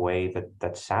language in a way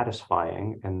that's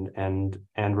satisfying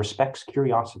and respects the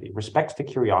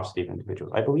curiosity of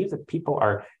individuals. I believe that people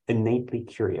are innately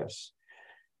curious.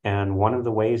 And one of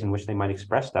the ways in which they might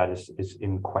express that is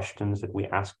in questions that we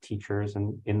ask teachers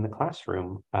in the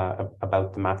classroom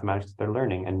about the mathematics that they're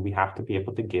learning. And we have to be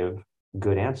able to give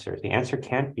good answers. The answer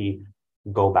can't be,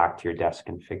 go back to your desk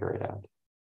and figure it out.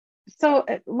 So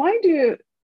why do you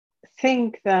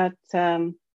think that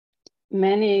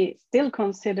many still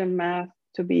consider math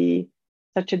to be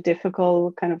such a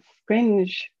difficult kind of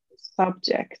fringe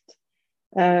subject,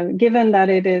 given that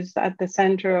it is at the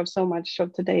center of so much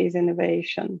of today's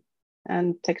innovation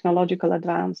and technological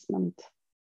advancement?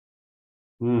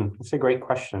 That's a great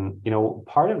question.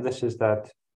 Part of this is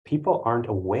that people aren't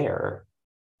aware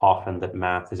often that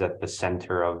math is at the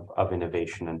center of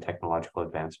innovation and technological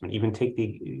advancement. Even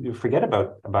you forget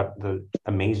about the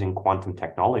amazing quantum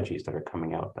technologies that are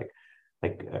coming out,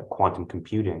 like quantum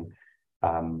computing,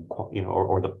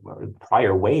 or the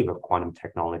prior wave of quantum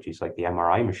technologies, like the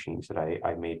MRI machines that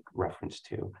I made reference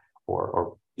to,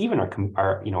 or even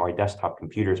our desktop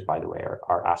computers, by the way,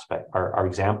 are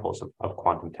examples of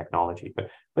quantum technology.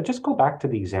 But just go back to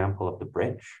the example of the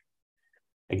bridge.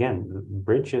 Again,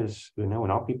 bridges, would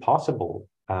not be possible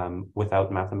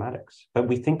without mathematics. But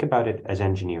we think about it as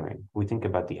engineering. We think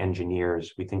about the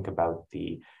engineers. We think about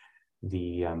the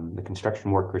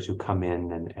construction workers who come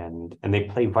in and they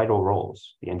play vital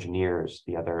roles. The engineers,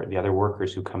 the other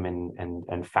workers who come in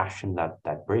and fashion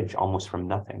that bridge almost from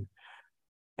nothing,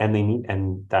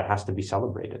 and that has to be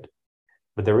celebrated.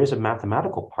 But there is a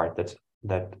mathematical part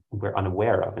that we're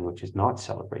unaware of and which is not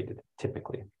celebrated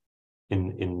typically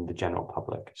in the general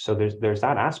public. So there's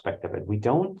that aspect of it. We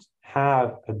don't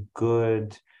have a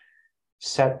good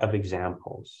set of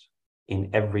examples in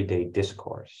everyday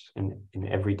discourse, in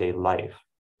everyday life,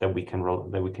 that we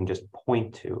can just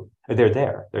point to. They're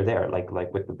there,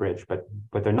 like with the bridge, but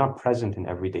they're not present in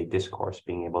everyday discourse,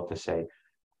 being able to say,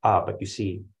 but you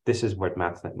see, this is where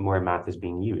math is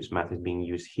being used. Math is being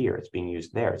used here, it's being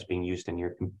used there, it's being used in your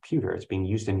computer, it's being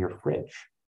used in your fridge,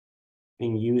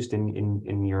 being used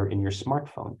in your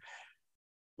smartphone.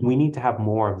 We need to have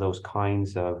more of those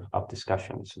kinds of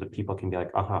discussions so that people can be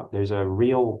like, there's a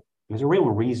real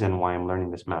reason why I'm learning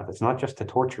this math. It's not just to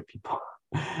torture people.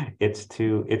 it's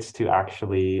to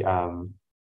actually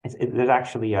there's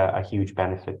actually a huge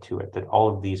benefit to it, that all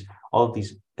of these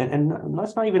and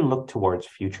let's not even look towards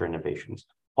future innovations.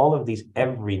 All of these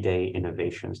everyday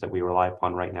innovations that we rely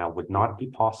upon right now would not be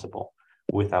possible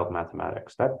without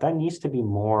mathematics. That needs to be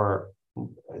more.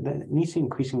 That needs to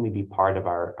increasingly be part of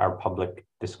our public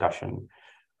discussion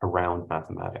around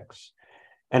mathematics.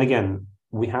 And again,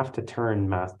 we have to turn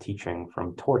math teaching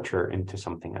from torture into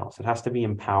something else. It has to be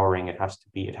empowering. It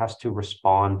has to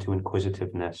respond to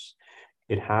inquisitiveness.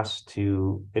 It has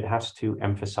to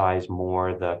emphasize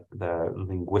more the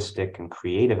linguistic and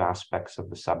creative aspects of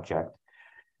the subject.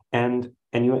 And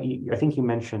I think you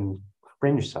mentioned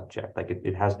fringe subject, like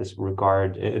it has this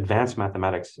regard. Advanced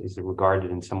mathematics is regarded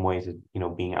in some ways as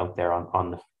being out there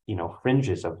on the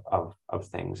fringes of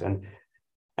things, and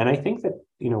I think that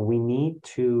we need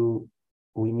to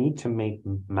we need to make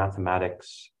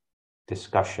mathematics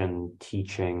discussion,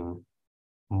 teaching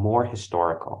more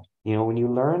historical. When you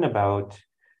learn about,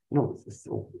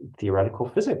 theoretical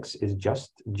physics is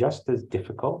just as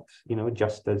difficult,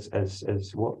 just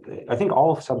as well. I think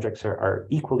all subjects are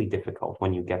equally difficult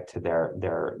when you get to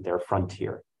their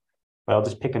frontier. But I'll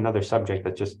just pick another subject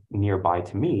that's just nearby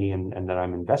to me and that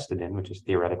I'm invested in, which is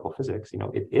theoretical physics.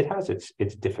 It has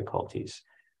its difficulties.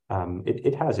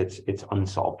 It has its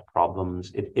unsolved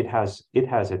problems. It has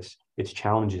its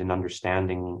challenges in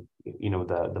understanding,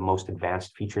 the most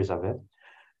advanced features of it.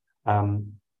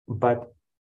 But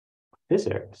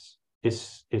physics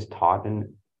is taught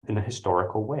in a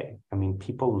historical way. I mean,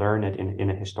 people learn it in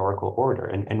a historical order,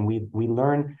 and we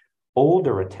learn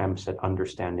older attempts at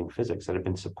understanding physics that have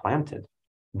been supplanted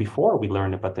before we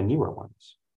learn about the newer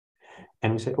ones.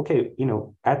 And we say, okay,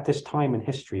 at this time in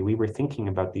history, we were thinking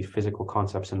about these physical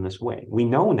concepts in this way. We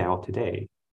know now today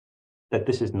that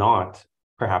this is not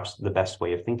perhaps the best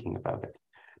way of thinking about it,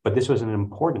 but this was an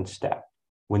important step.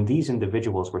 When these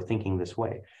individuals were thinking this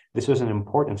way, this was an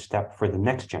important step for the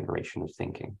next generation of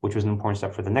thinking, which was an important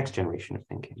step for the next generation of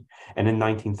thinking. And in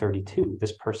 1932,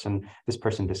 this person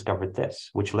discovered this,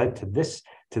 which led to this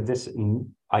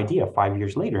idea 5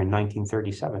 years later in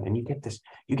 1937. And you get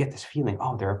this feeling,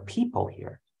 oh, there are people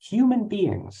here, human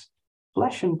beings,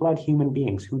 flesh and blood human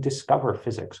beings who discover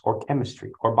physics or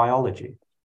chemistry or biology.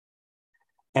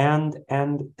 And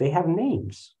they have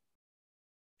names.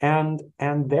 And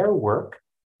their work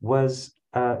was,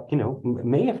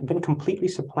 may have been completely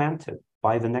supplanted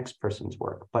by the next person's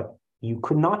work, but you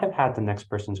could not have had the next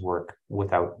person's work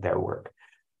without their work.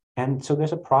 And so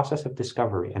there's a process of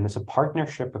discovery, and there's a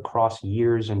partnership across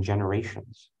years and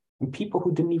generations. And people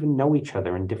who didn't even know each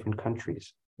other in different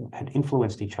countries had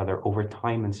influenced each other over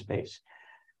time and space.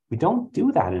 We don't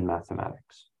do that in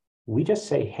mathematics. We just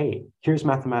say, hey, here's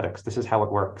mathematics. This is how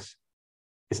it works.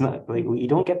 It's not like people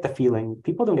don't get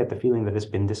the feeling that it's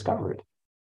been discovered.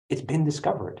 It's been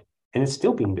discovered, and it's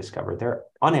still being discovered. There are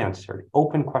unanswered,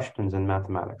 open questions in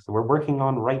mathematics that we're working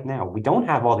on right now. We don't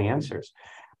have all the answers,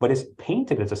 but it's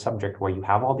painted as a subject where you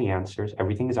have all the answers.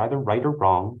 Everything is either right or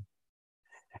wrong,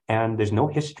 and there's no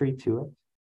history to it.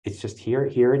 It's just here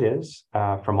it is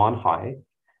from on high,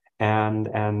 and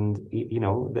you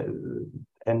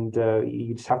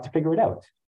just have to figure it out.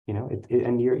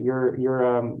 And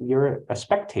you're a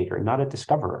spectator, not a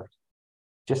discoverer.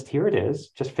 Just here it is.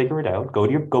 Just figure it out.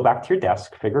 Go back to your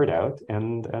desk, figure it out,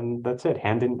 and that's it.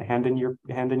 Hand in your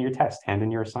test, hand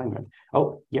in your assignment.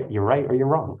 Oh, yeah, you're right or you're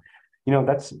wrong.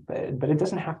 But it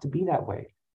doesn't have to be that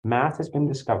way. Math has been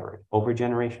discovered over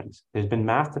generations. There's been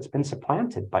math that's been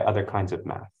supplanted by other kinds of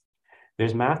math.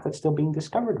 There's math that's still being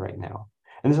discovered right now.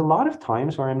 And there's a lot of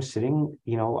times where I'm sitting,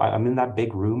 I'm in that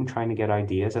big room trying to get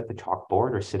ideas at the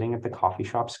chalkboard, or sitting at the coffee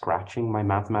shop scratching my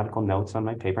mathematical notes on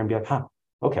my paper and be like,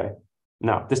 okay,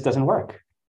 no, this doesn't work.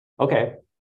 Okay,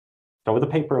 throw the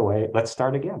paper away. Let's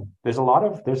start again. There's a lot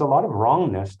of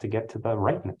wrongness to get to the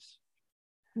rightness.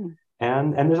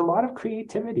 And there's a lot of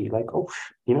creativity, like, oh,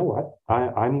 you know what?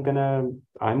 I'm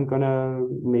gonna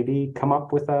maybe come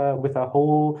up with a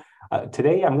whole.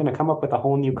 Today, I'm gonna come up with a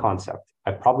whole new concept.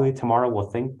 I probably tomorrow will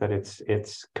think that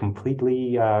it's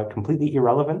completely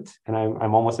irrelevant, and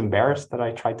I'm almost embarrassed that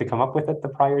I tried to come up with it the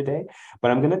prior day.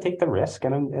 But I'm gonna take the risk,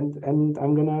 and I'm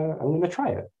gonna try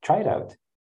it out.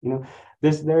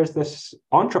 There's this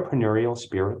entrepreneurial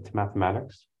spirit to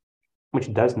mathematics,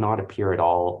 which does not appear at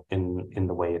all in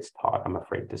the way it's taught, I'm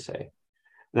afraid to say.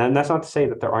 And that's not to say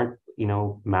that there aren't,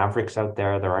 mavericks out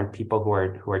there. There aren't people who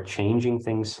are changing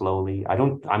things slowly.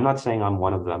 I'm not saying I'm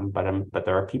one of them, but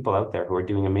there are people out there who are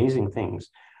doing amazing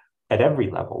things at every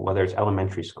level, whether it's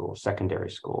elementary school, secondary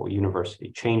school,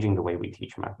 university, changing the way we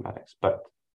teach mathematics. But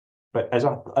as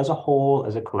a whole,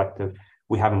 as a collective,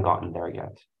 we haven't gotten there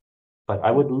yet. But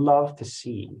I would love to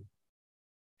see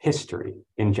history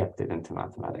injected into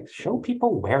mathematics, show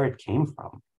people where it came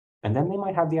from, and then they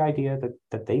might have the idea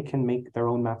that they can make their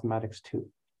own mathematics too.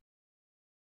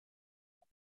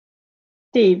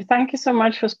 Steve, thank you so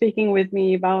much for speaking with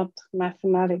me about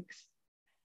mathematics.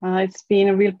 It's been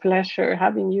a real pleasure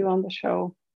having you on the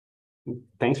show.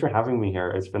 Thanks for having me here.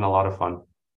 It's been a lot of fun.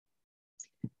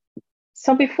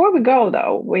 So before we go,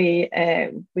 though, we'll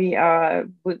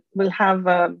have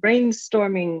a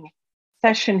brainstorming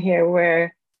session here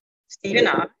where Steve and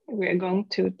I, we're going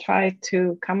to try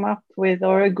to come up with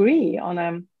or agree on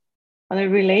a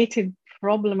related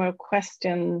problem or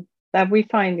question that we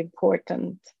find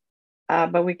important,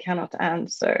 but we cannot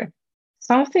answer.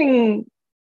 Something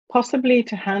possibly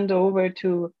to hand over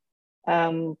to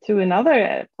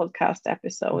another podcast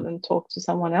episode and talk to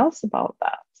someone else about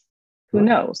that. Who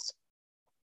knows?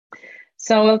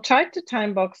 So we'll try to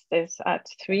time box this at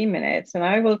 3 minutes, and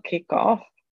I will kick off.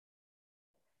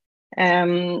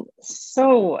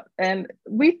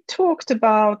 We talked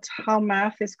about how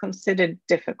math is considered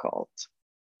difficult.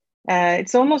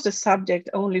 It's almost a subject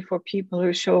only for people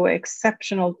who show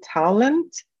exceptional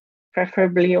talent,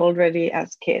 preferably already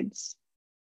as kids.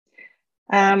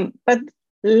 But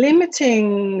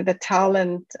limiting the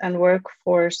talent and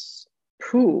workforce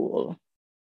pool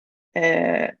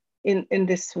in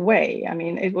this way, I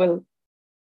mean, it will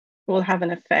have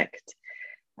an effect.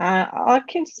 I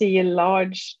can see a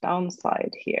large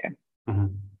downside here. Mm-hmm.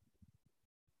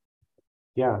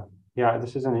 Yeah,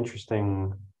 this is an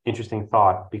interesting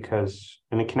thought, because,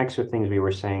 and it connects with things we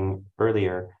were saying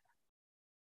earlier.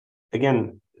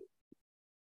 Again,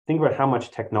 think about how much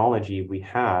technology we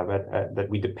have that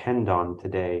we depend on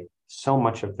today. So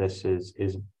much of this is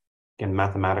again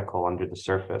mathematical under the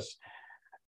surface,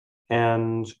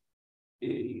 and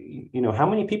how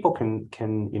many people can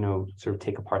sort of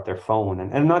take apart their phone,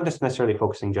 and not just necessarily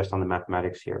focusing just on the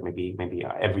mathematics here, maybe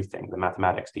everything, the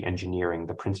mathematics, the engineering,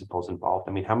 the principles involved.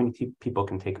 I mean, how many people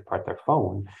can take apart their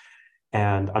phone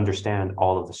and understand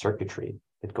all of the circuitry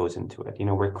that goes into it?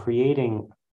 We're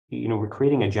creating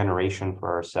a generation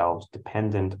for ourselves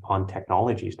dependent on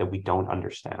technologies that we don't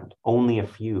understand. Only a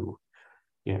few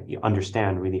you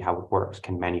understand really how it works,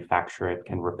 can manufacture it,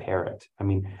 can repair it. I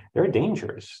mean, there are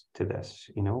dangers to this.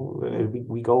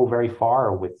 We go very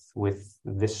far with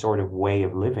this sort of way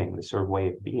of living, this sort of way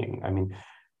of being. I mean,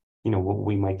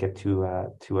 we might get to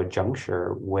a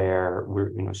juncture where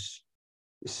we're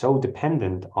so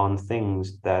dependent on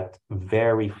things that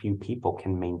very few people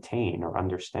can maintain or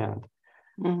understand.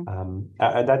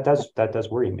 That does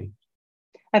worry me.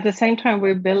 At the same time,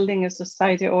 we're building a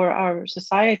society, or our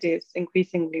societies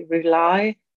increasingly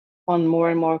rely on more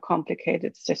and more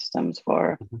complicated systems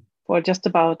for just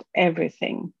about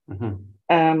everything.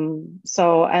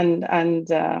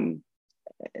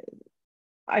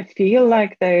 I feel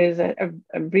like there is a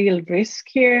real risk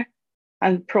here,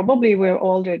 and probably we're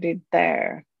already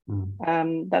there.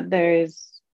 That there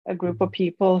is a group of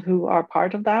people who are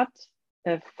part of that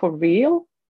for real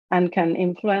and can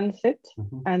influence it,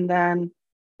 and then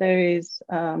there is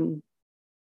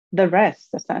the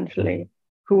rest, essentially,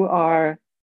 who are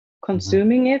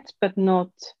consuming it, but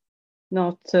not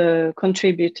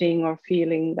contributing or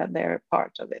feeling that they're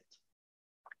part of it.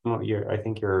 Well, I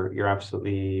think you're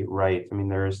absolutely right. I mean,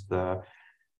 there is the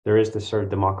sort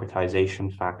of democratization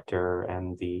factor,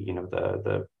 and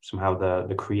the somehow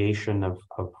the creation of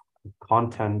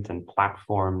content and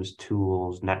platforms,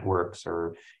 tools, networks,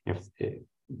 or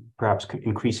perhaps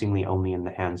increasingly only in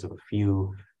the hands of a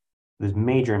few. There's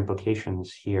major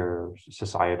implications here,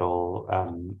 societal,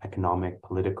 economic,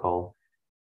 political,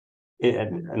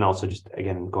 and also just,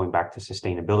 again, going back to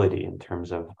sustainability in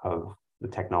terms of the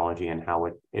technology and how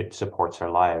it supports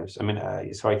our lives. I mean,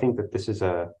 so I think that this is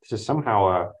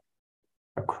somehow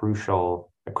a crucial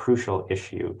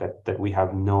issue that we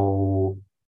have no,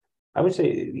 I would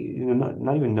say,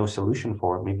 not even no solution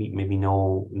for. Maybe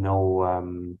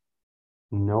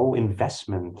no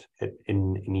investment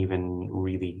in even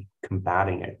really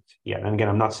combating it yet. And again,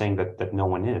 I'm not saying that no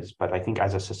one is, but I think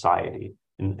as a society,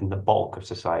 in the bulk of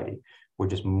society, we're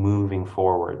just moving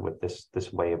forward with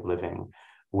this way of living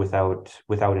without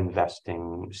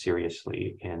investing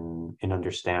seriously in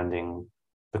understanding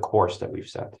the course that we've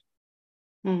set.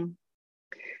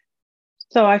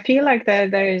 So I feel like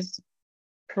there is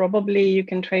probably, you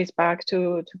can trace back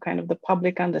to kind of the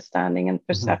public understanding and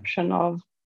perception of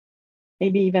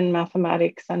maybe even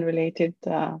mathematics and related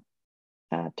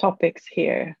topics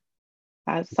here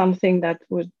as something that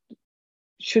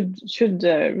should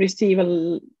receive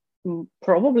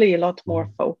probably a lot more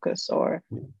focus or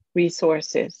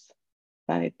resources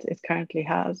than it currently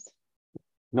has.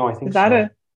 No, I think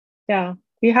so.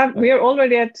 We are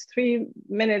already at 3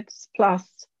 minutes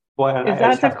plus. Well, is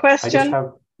that a question? I just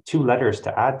have 2 letters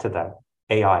to add to that: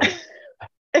 AI.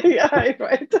 AI,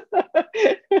 right?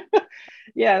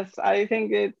 Yes, I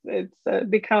think it's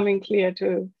becoming clear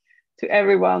to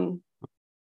everyone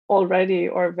already,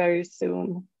 or very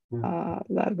soon,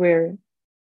 that we're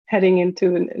heading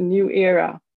into a new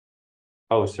era.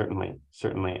 Oh, certainly.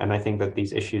 And I think that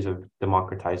these issues of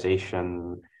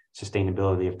democratization,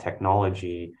 sustainability of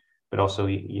technology, but also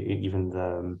even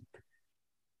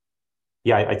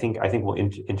I think will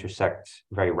intersect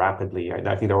very rapidly.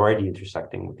 I think they're already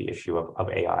intersecting with the issue of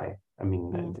AI. I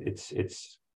mean,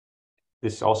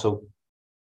 this also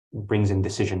brings in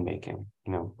decision making.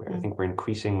 I think we're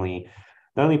increasingly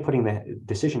not only putting the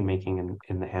decision making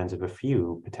in the hands of a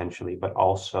few potentially, but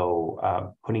also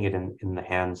putting it in the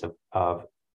hands of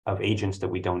agents that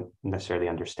we don't necessarily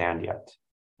understand yet,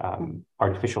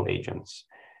 artificial agents,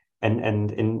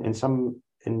 and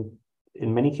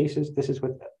in many cases this is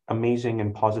with amazing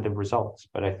and positive results.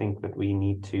 But I think that we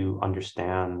need to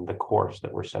understand the course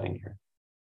that we're setting here.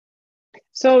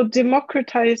 So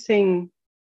democratizing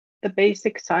the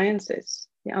basic sciences,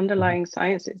 the underlying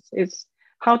sciences, is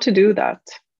how to do that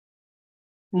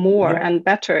more and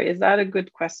better. Is that a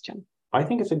good question? I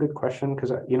think it's a good question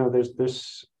because,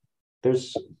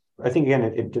 there's I think, again,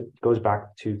 it goes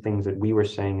back to things that we were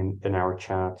saying in our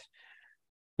chat.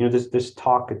 There's this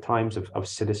talk at times of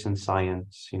citizen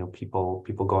science,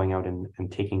 people going out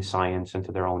and taking science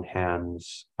into their own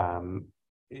hands,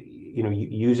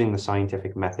 using the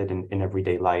scientific method in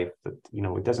everyday life. That,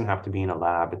 it doesn't have to be in a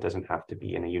lab, it doesn't have to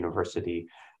be in a university,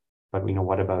 but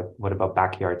what about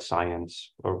backyard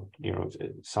science, or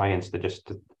science that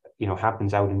just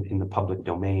happens out in the public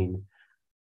domain?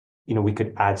 We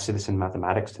could add citizen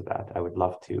mathematics to that. I would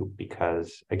love to,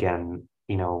 because again,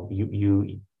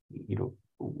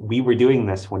 we were doing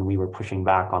this when we were pushing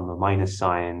back on the minus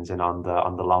signs and on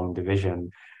the long division,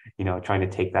 trying to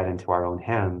take that into our own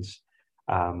hands.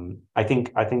 I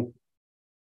think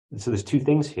so. There's two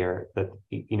things here that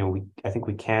I think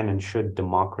we can and should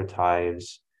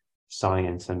democratize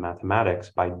science and mathematics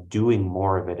by doing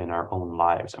more of it in our own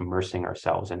lives, immersing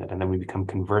ourselves in it, and then we become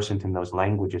conversant in those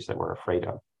languages that we're afraid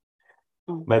of.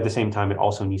 But at the same time, it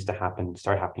also needs to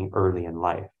start happening early in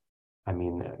life. I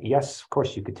mean, yes, of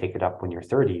course, you could take it up when you're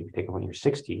 30, you could take it when you're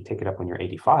 60, take it up when you're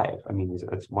 85. I mean,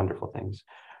 that's wonderful things.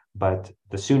 But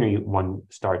the sooner one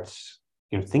starts,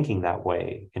 thinking that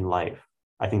way in life,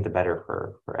 I think the better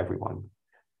for everyone.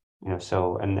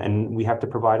 So, and we have to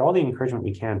provide all the encouragement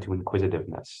we can to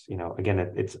inquisitiveness. Again,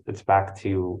 it's back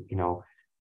to,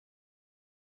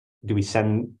 do we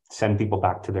send people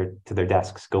back to their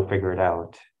desks, go figure it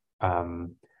out?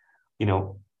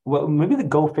 Well, maybe the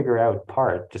go figure out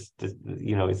part just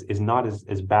is not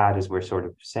as bad as we're sort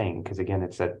of saying, because again,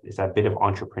 it's that bit of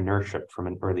entrepreneurship from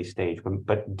an early stage,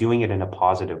 but doing it in a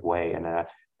positive way, and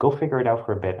go figure it out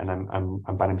for a bit, and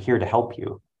I'm here to help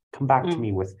you. Come back to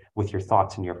me with your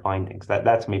thoughts and your findings.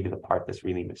 That's maybe the part that's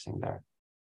really missing there.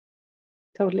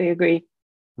 Totally agree.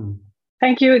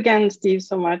 Thank you again, Steve,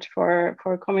 so much for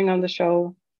coming on the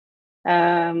show.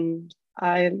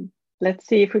 Let's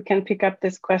see if we can pick up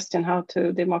this question, how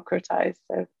to democratize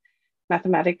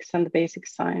mathematics and the basic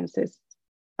sciences,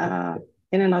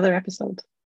 in another episode.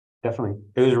 Definitely.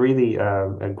 It was really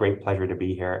a great pleasure to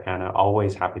be here, and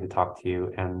always happy to talk to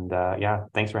you. And yeah,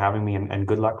 thanks for having me, and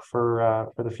good luck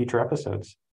for the future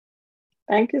episodes.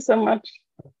 Thank you so much.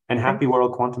 And happy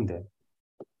World Quantum Day.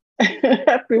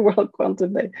 Happy World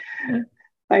Quantum Day.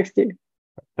 Thanks, Steve.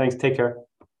 Thanks. Take care.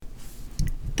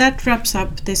 That wraps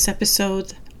up this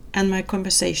episode and my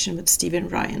conversation with Steve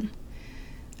and Rayan.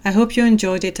 I hope you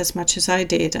enjoyed it as much as I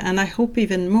did, and I hope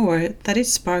even more that it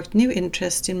sparked new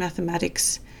interest in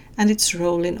mathematics and its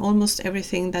role in almost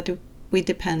everything that we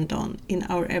depend on in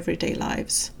our everyday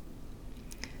lives.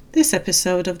 This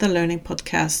episode of the Learning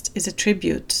Podcast is a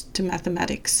tribute to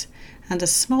mathematics and a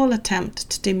small attempt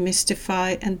to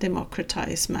demystify and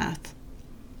democratize math.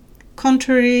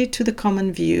 Contrary to the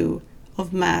common view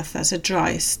of math as a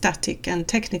dry, static and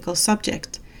technical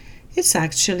subject, it's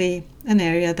actually an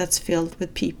area that's filled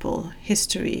with people,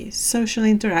 history, social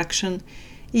interaction,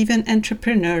 even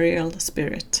entrepreneurial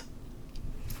spirit.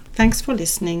 Thanks for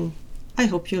listening. I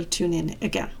hope you'll tune in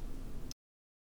again.